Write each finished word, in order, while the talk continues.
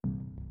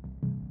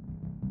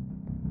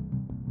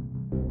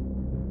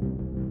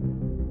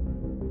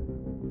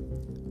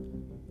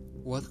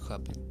What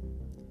happened?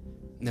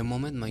 The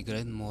moment my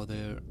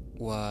grandmother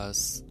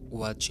was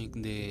watching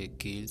the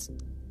kills,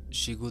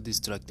 she got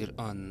distracted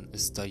and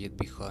stayed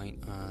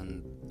behind,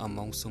 and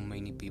among so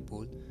many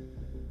people,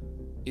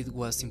 it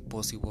was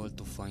impossible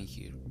to find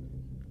her.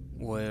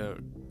 Where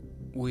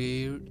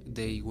were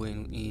they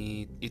when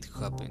it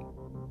happened?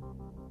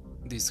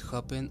 This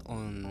happened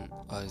on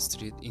a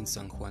street in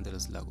San Juan de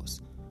los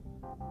Lagos.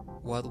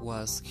 What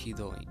was he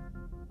doing?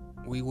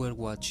 We were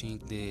watching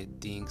the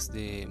things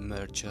the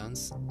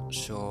merchants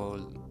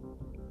sold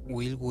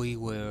while we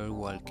were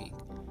walking.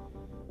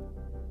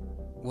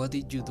 What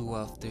did you do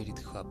after it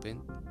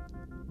happened?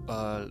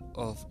 All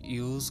of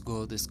us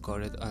got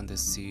scared and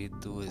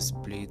decided to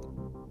split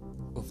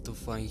up to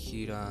find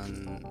her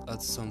and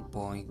at some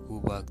point go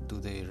back to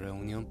the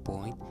reunion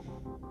point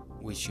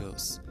with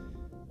us.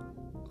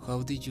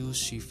 How did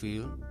she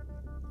feel?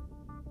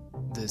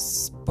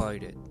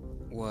 Despaired.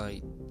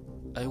 Why?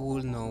 I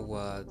will know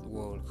what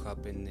will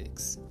happen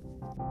next.